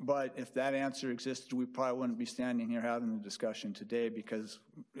 But if that answer existed, we probably wouldn't be standing here having the discussion today because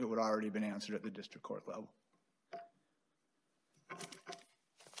it would already been answered at the district court level.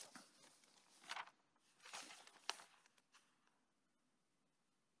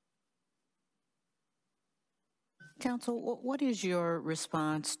 Counsel, what is your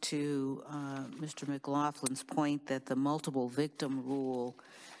response to Mr. McLaughlin's point that the multiple victim rule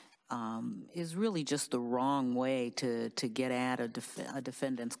is really just the wrong way to get at a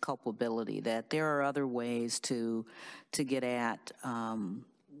defendant's culpability, that there are other ways to get at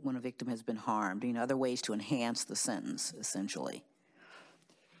when a victim has been harmed, other ways to enhance the sentence, essentially?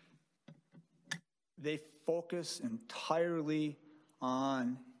 They focus entirely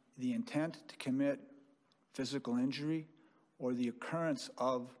on the intent to commit physical injury or the occurrence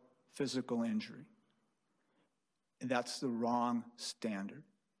of physical injury. That's the wrong standard,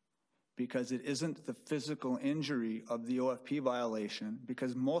 because it isn't the physical injury of the OFP violation,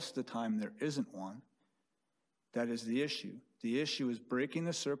 because most of the time there isn't one. That is the issue. The issue is breaking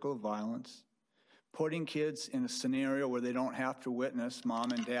the circle of violence, putting kids in a scenario where they don't have to witness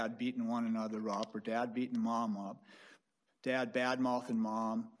mom and dad beating one another up or dad beating mom up, dad bad-mouthing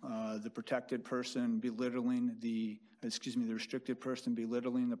mom, the protected person belittling the restricted person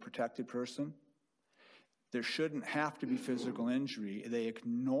belittling the protected person. There shouldn't have to be physical injury. They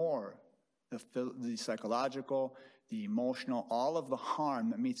ignore the psychological, the emotional, all of the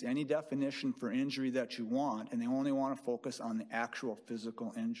harm that meets any definition for injury that you want, and they only want to focus on the actual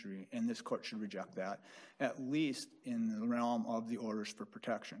physical injury, and this court should reject that, at least in the realm of the orders for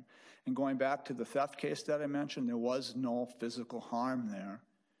protection. And going back to the theft case that I mentioned, there was no physical harm there.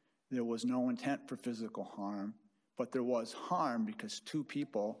 There was no intent for physical harm, but there was harm because two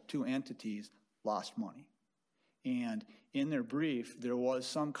entities lost money. And in their brief, there was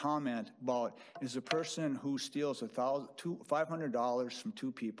some comment about, is a person who steals $500 from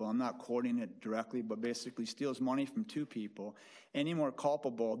two people, I'm not quoting it directly, but basically steals money from two people, any more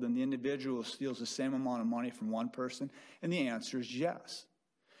culpable than the individual who steals the same amount of money from one person? And the answer is yes.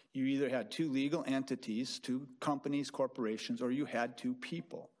 You either had two legal entities, two companies, corporations, or you had two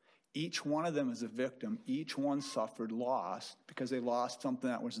people. Each one of them is a victim. Each one suffered loss because they lost something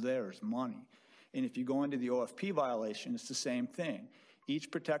that was theirs, money. And if you go into the OFP violation, it's the same thing. Each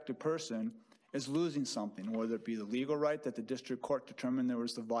protected person is losing something, whether it be the legal right that the district court determined there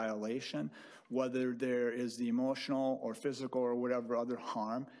was the violation, whether there is the emotional or physical or whatever other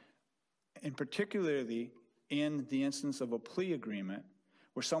harm, and particularly in the instance of a plea agreement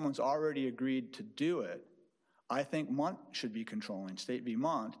where someone's already agreed to do it. I think Munt should be controlling, State v.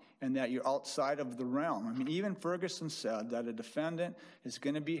 Munt, and that you're outside of the realm. I mean, even Ferguson said that a defendant is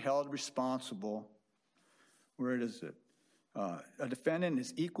going to be held responsible. Where is it? A defendant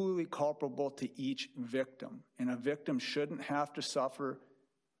is equally culpable to each victim, and a victim shouldn't have to suffer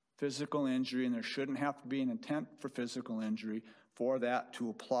physical injury, and there shouldn't have to be an intent for physical injury for that to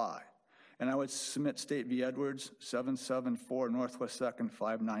apply. And I would submit State v. Edwards, 774 Northwest 2nd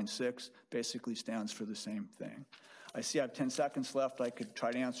 596, basically stands for the same thing. I see I have 10 seconds left. I could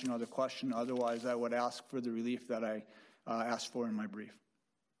try to answer another question. Otherwise, I would ask for the relief that I asked for in my brief.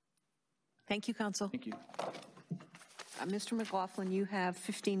 Thank you, counsel. Thank you. Mr. McLaughlin, you have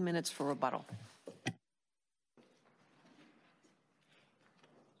 15 minutes for rebuttal.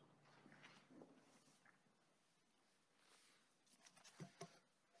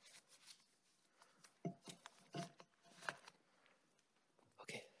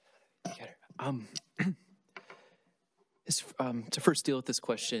 Okay. To first deal with this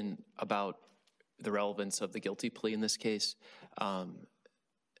question about the relevance of the guilty plea in this case, as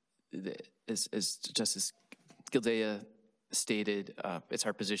Justice Gildea stated, it's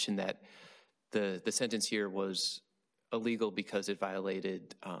our position that the sentence here was illegal because it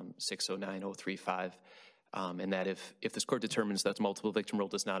violated 609.035, and that if this court determines that the multiple victim rule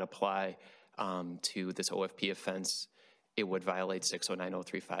does not apply to this OFP offense, it would violate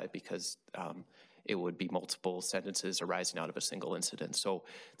 609.035 because it would be multiple sentences arising out of a single incident. So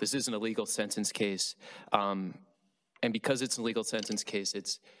this is an illegal sentence case, and because it's an illegal sentence case,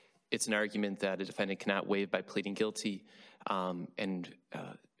 it's an argument that a defendant cannot waive by pleading guilty, and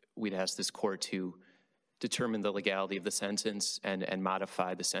we'd ask this court to determine the legality of the sentence and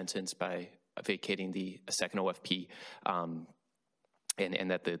modify the sentence by vacating the second OFP, and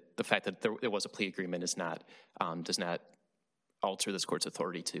that the fact that there was a plea agreement does not alter this court's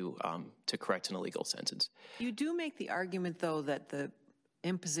authority to correct an illegal sentence. You do make the argument, though, that the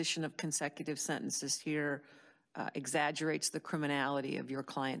imposition of consecutive sentences here exaggerates the criminality of your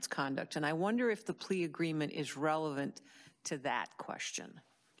client's conduct. And I wonder if the plea agreement is relevant to that question.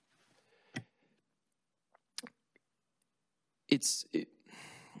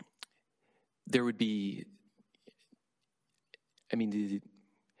 There would be, I mean,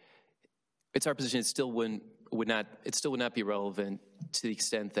 it's our position it still would not be relevant to the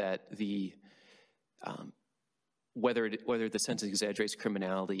extent that whether the sentence exaggerates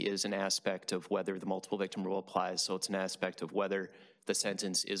criminality is an aspect of whether the multiple victim rule applies. So it's an aspect of whether the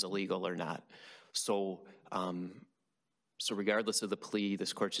sentence is illegal or not. So regardless of the plea,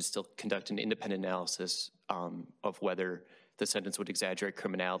 this court should still conduct an independent analysis of whether the sentence would exaggerate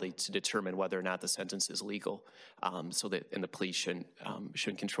criminality to determine whether or not the sentence is legal. And the plea shouldn't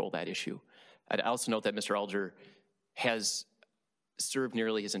control that issue. I'd also note that Mr. Alger has served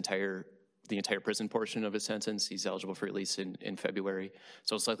nearly the entire prison portion of his sentence. He's eligible for release in February.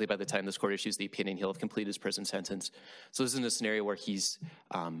 So it's likely by the time this court issues the opinion, he'll have completed his prison sentence. So this isn't a scenario where he's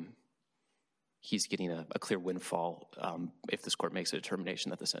getting a clear windfall if this court makes a determination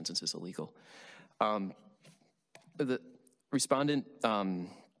that the sentence is illegal. The respondent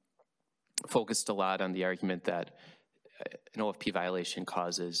focused a lot on the argument that an OFP violation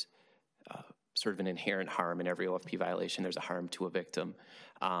causes sort of an inherent harm. In every OFP violation, there's a harm to a victim.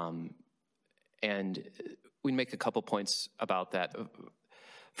 And we make a couple points about that.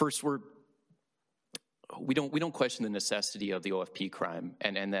 First, we don't question the necessity of the OFP crime,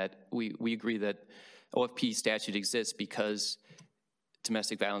 and that we agree that OFP statute exists because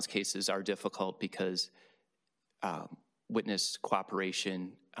domestic violence cases are difficult because witness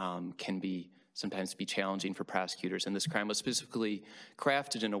cooperation can sometimes be challenging for prosecutors. And this crime was specifically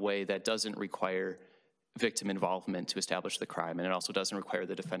crafted in a way that doesn't require victim involvement to establish the crime, and it also doesn't require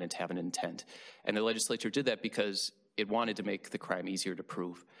the defendant to have an intent. And the legislature did that because it wanted to make the crime easier to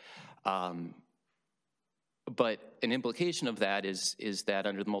prove. But an implication of that is that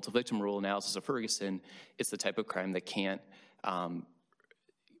under the multi-victim rule analysis of Ferguson, it's the type of crime that can't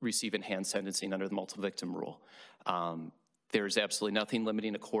receive enhanced sentencing under the multi-victim rule. There's absolutely nothing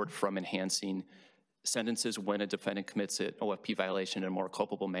limiting a court from enhancing sentences when a defendant commits an OFP violation in a more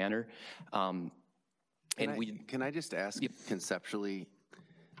culpable manner. Can I just ask conceptually,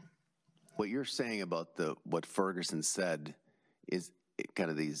 what you're saying about what Ferguson said is kind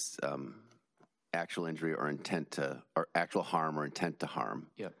of these actual injury or actual harm or intent to harm.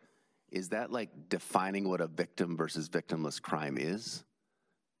 Yep. Is that like defining what a victim versus victimless crime is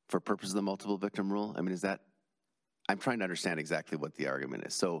for purposes of the multiple victim rule? I mean, I'm trying to understand exactly what the argument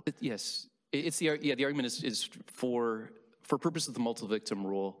is. So yes, the argument is for purposes of the multiple victim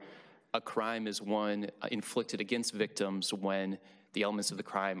rule, a crime is one inflicted against victims when the elements of the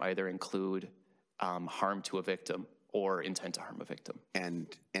crime either include harm to a victim or intent to harm a victim. And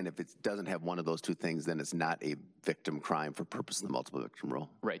if it doesn't have one of those two things, then it's not a victim crime for purposes of the multiple victim rule?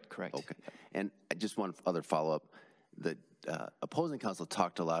 Right, correct. Okay. And just one other follow-up. The opposing counsel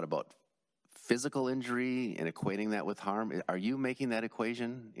talked a lot about physical injury and equating that with harm. Are you making that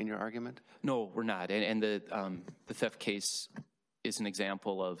equation in your argument? No, we're not. And the theft case is an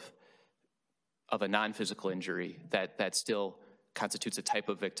example of a non-physical injury, that still constitutes a type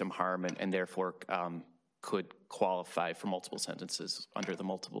of victim harm and therefore could qualify for multiple sentences under the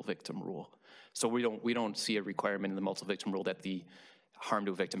multiple victim rule. So we don't see a requirement in the multiple victim rule that the harm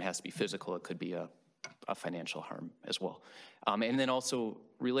to a victim has to be physical. It could be a financial harm as well. And then also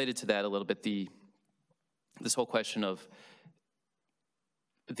related to that a little bit, this whole question of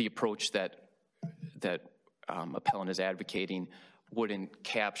the approach that appellant is advocating wouldn't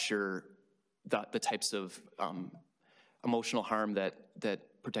capture the types of emotional harm that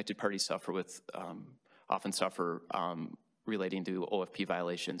protected parties often suffer relating to OFP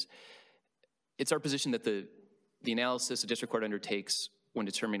violations. It's our position that the analysis the district court undertakes when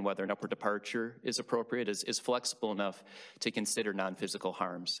determining whether an upward departure is appropriate is flexible enough to consider non-physical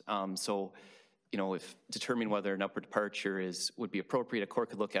harms. So, if determining whether an upward departure would be appropriate, a court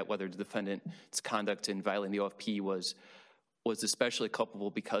could look at whether the defendant's conduct in violating the OFP was especially culpable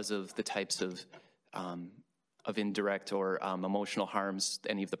because of the types of indirect or emotional harms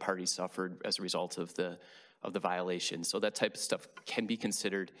any of the parties suffered as a result of the violation. So that type of stuff can be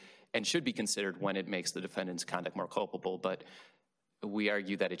considered and should be considered when it makes the defendant's conduct more culpable, but we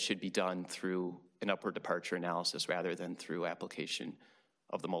argue that it should be done through an upward departure analysis rather than through application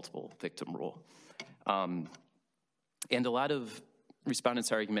of the multiple victim rule. And a lot of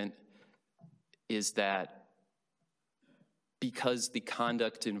respondents' argument is that because the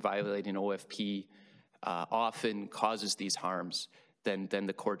conduct in violating OFP often causes these harms, then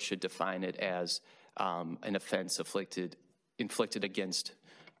the court should define it as an offense inflicted against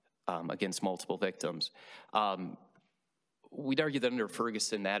multiple victims. We'd argue that under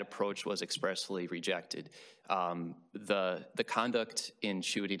Ferguson, that approach was expressly rejected. The conduct in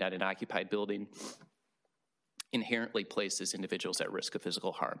shooting at an occupied building inherently places individuals at risk of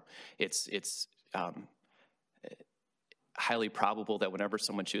physical harm. It's highly probable that whenever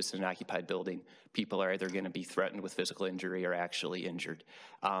someone shoots in an occupied building, people are either going to be threatened with physical injury or actually injured.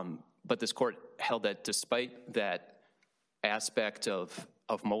 But this court held that despite that aspect of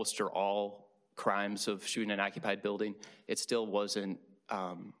most or all crimes of shooting an occupied building, it still wasn't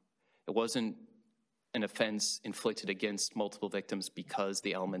an offense inflicted against multiple victims because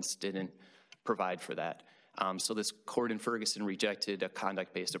the elements didn't provide for that. So this court in Ferguson rejected a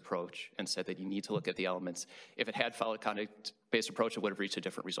conduct-based approach and said that you need to look at the elements. If it had followed a conduct-based approach, it would have reached a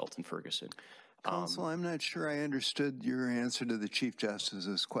different result in Ferguson. Counsel, I'm not sure I understood your answer to the Chief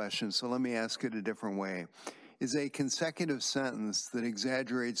Justice's question, so let me ask it a different way. Is a consecutive sentence that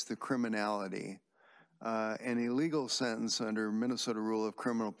exaggerates the criminality an illegal sentence under Minnesota Rule of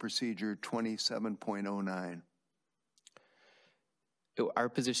Criminal Procedure 27.09? Our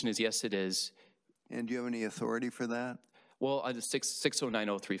position is yes, it is. And do you have any authority for that? Well,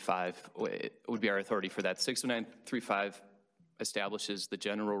 609035 would be our authority for that. 60935 establishes the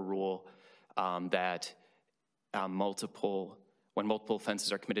general rule that when multiple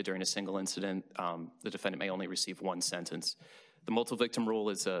offenses are committed during a single incident, the defendant may only receive one sentence. The multiple victim rule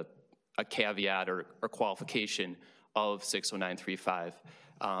is a caveat or qualification of 60935.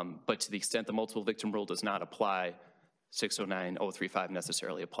 But to the extent the multiple victim rule does not apply, 609035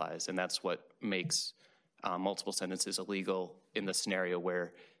 necessarily applies, and that's what makes multiple sentences illegal in the scenario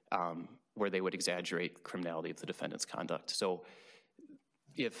where they would exaggerate criminality of the defendant's conduct. So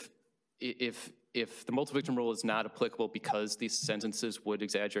if the multiple victim rule is not applicable because these sentences would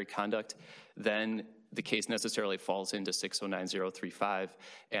exaggerate conduct, then the case necessarily falls into 609035,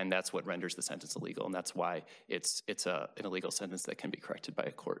 and that's what renders the sentence illegal, and that's why it's an illegal sentence that can be corrected by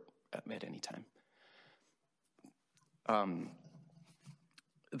a court at any time. Are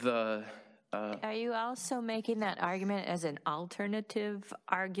you also making that argument as an alternative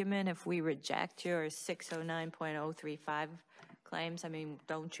argument if we reject your 609.035 claims? I mean,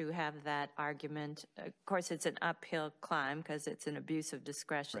 don't you have that argument? Of course, it's an uphill climb because it's an abuse of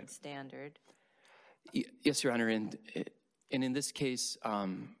discretion standard. Yes, Your Honor, and in this case,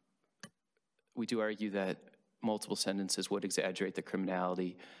 we do argue that multiple sentences would exaggerate the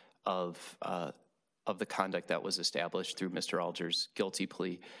criminality of the conduct that was established through Mr. Alger's guilty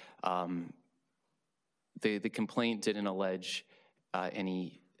plea. The complaint didn't allege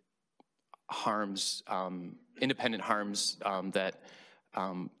any harms, independent harms that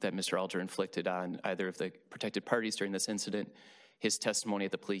Mr. Alger inflicted on either of the protected parties during this incident. His testimony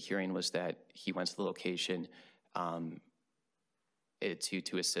at the plea hearing was that he went to the location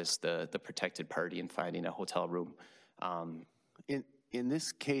to assist the protected party in finding a hotel room. In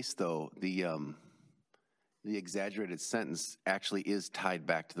this case, though, the exaggerated sentence actually is tied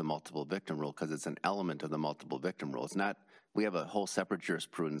back to the multiple victim rule because it's an element of the multiple victim rule. It's not, we have a whole separate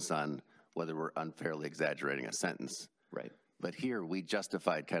jurisprudence on whether we're unfairly exaggerating a sentence. Right. But here, we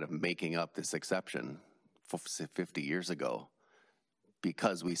justified kind of making up this exception 50 years ago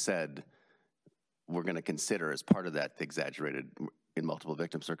because we said we're going to consider, as part of that exaggerated in multiple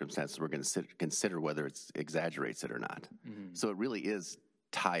victim circumstances, we're going to consider whether it exaggerates it or not. So it really is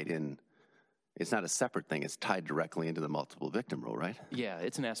tied in. It's not a separate thing. It's tied directly into the multiple victim rule, right? Yeah,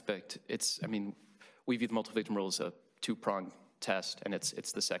 it's an aspect. I mean, we view the multiple victim rule as a two-prong test, and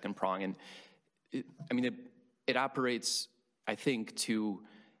it's the second prong. And it operates, I think, to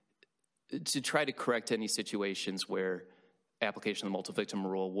try to correct any situations where application of the multiple victim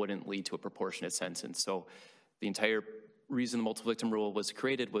rule wouldn't lead to a proportionate sentence. So the entire reason the multiple victim rule was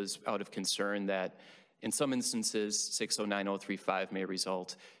created was out of concern that in some instances, 609-035 may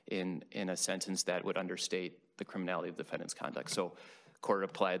result in a sentence that would understate the criminality of the defendant's conduct. So court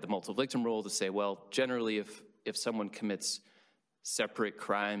applied the multiple victim rule to say, well, generally if someone commits separate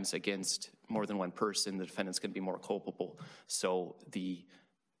crimes against more than one person, the defendant's going to be more culpable. So the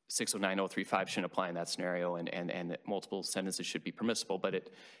 609-035 shouldn't apply in that scenario, and multiple sentences should be permissible. But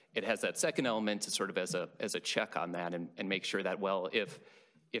it has that second element to sort of as a check on that and make sure that, well, if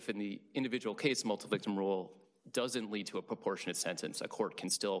in the individual case, multiple victim rule doesn't lead to a proportionate sentence, a court can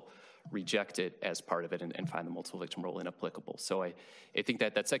still reject it as part of it and find the multiple victim rule inapplicable. So I think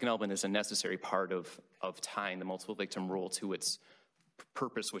that second element is a necessary part of tying the multiple victim rule to its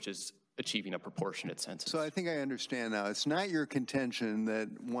purpose, which is achieving a proportionate sentence. So I think I understand now. It's not your contention that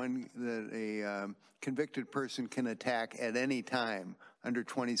a convicted person can attack at any time under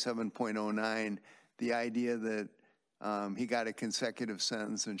 27.09 the idea that he got a consecutive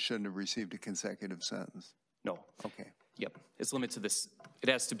sentence and shouldn't have received a consecutive sentence. No. Okay. Yep. It's limited to this. It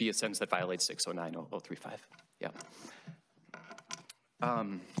has to be a sentence that violates 609-035. Yep.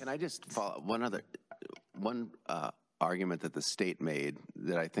 Can I just follow one argument that the state made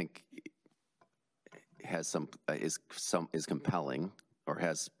that I think has is compelling, or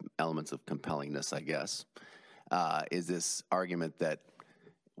has elements of compellingness, I guess, is this argument that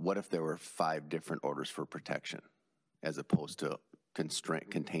what if there were 5 different orders for protection as opposed to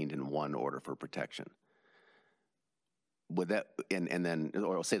contained in one order for protection? Would that, and then,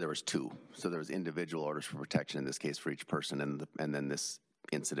 or say there was 2, so there was individual orders for protection in this case for each person, and then this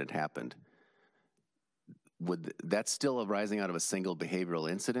incident happened. Would that still arising out of a single behavioral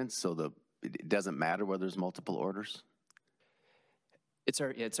incident? So it doesn't matter whether there's multiple orders? It's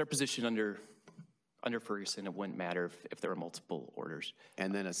our position under Ferguson. It wouldn't matter if there were multiple orders.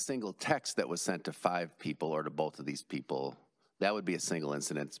 And then a single text that was sent to 5 people or to both of these people, that would be a single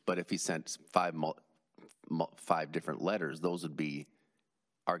incident. But if he sent 5 different letters, those would be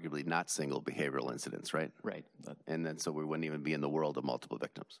arguably not single behavioral incidents, right? Right. And then so we wouldn't even be in the world of multiple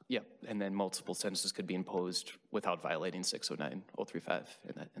victims. Yep. And then multiple sentences could be imposed without violating 609-035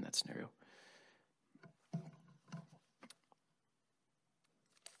 in that scenario.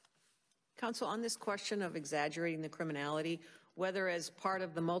 Counsel, on this question of exaggerating the criminality, whether as part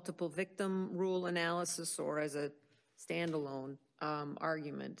of the multiple victim rule analysis or as a standalone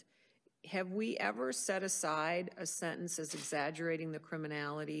argument, have we ever set aside a sentence as exaggerating the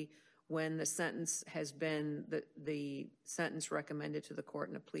criminality when the sentence has been the sentence recommended to the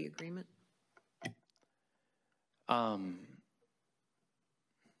court in a plea agreement? I'm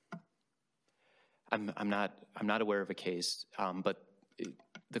not aware of a case, but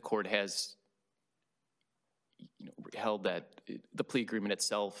the court has held that the plea agreement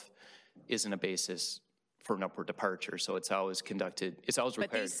itself isn't a basis for an upward departure, so it's always conducted. It's always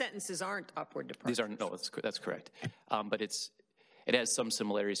required. But these sentences aren't upward departures. These aren't. No, that's correct. But it has some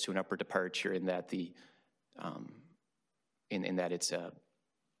similarities to an upward departure in that it's a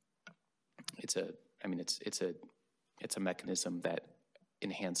mechanism that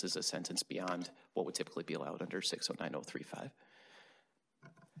enhances a sentence beyond what would typically be allowed under 609-035.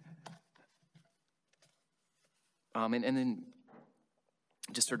 And then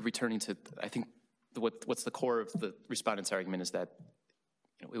just sort of returning to, I think, what's the core of the respondent's argument is that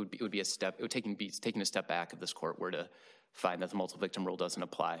it would be a step. It would be taking a step back if this court were to find that the multiple victim rule doesn't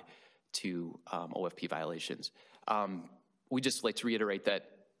apply to OFP violations. We just like to reiterate that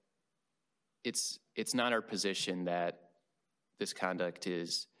it's not our position that this conduct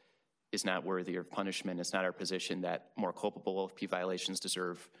is not worthy of punishment. It's not our position that more culpable OFP violations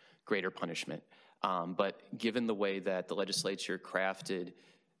deserve greater punishment. But given the way that the legislature crafted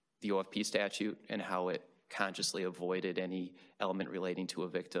the OFP statute and how it consciously avoided any element relating to a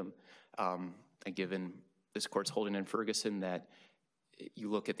victim, and given this court's holding in Ferguson that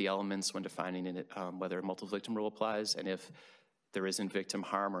you look at the elements when defining it, whether a multiple victim rule applies, and if there isn't victim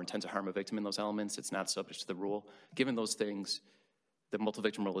harm or intent to harm a victim in those elements, it's not subject to the rule. Given those things, the multiple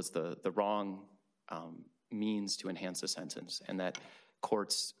victim rule is the wrong means to enhance a sentence, and that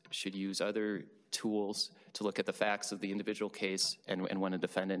courts should use other tools to look at the facts of the individual case, and when a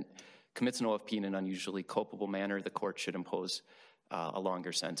defendant commits an OFP in an unusually culpable manner, the court should impose a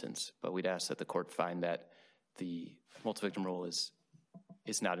longer sentence. But we'd ask that the court find that the multi-victim rule is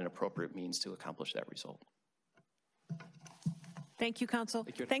not an appropriate means to accomplish that result. Thank you, counsel.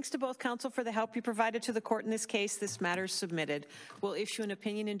 Thank you. Thanks to both counsel for the help you provided to the court in this case. This matter is submitted. We'll issue an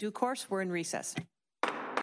opinion in due course. We're in recess.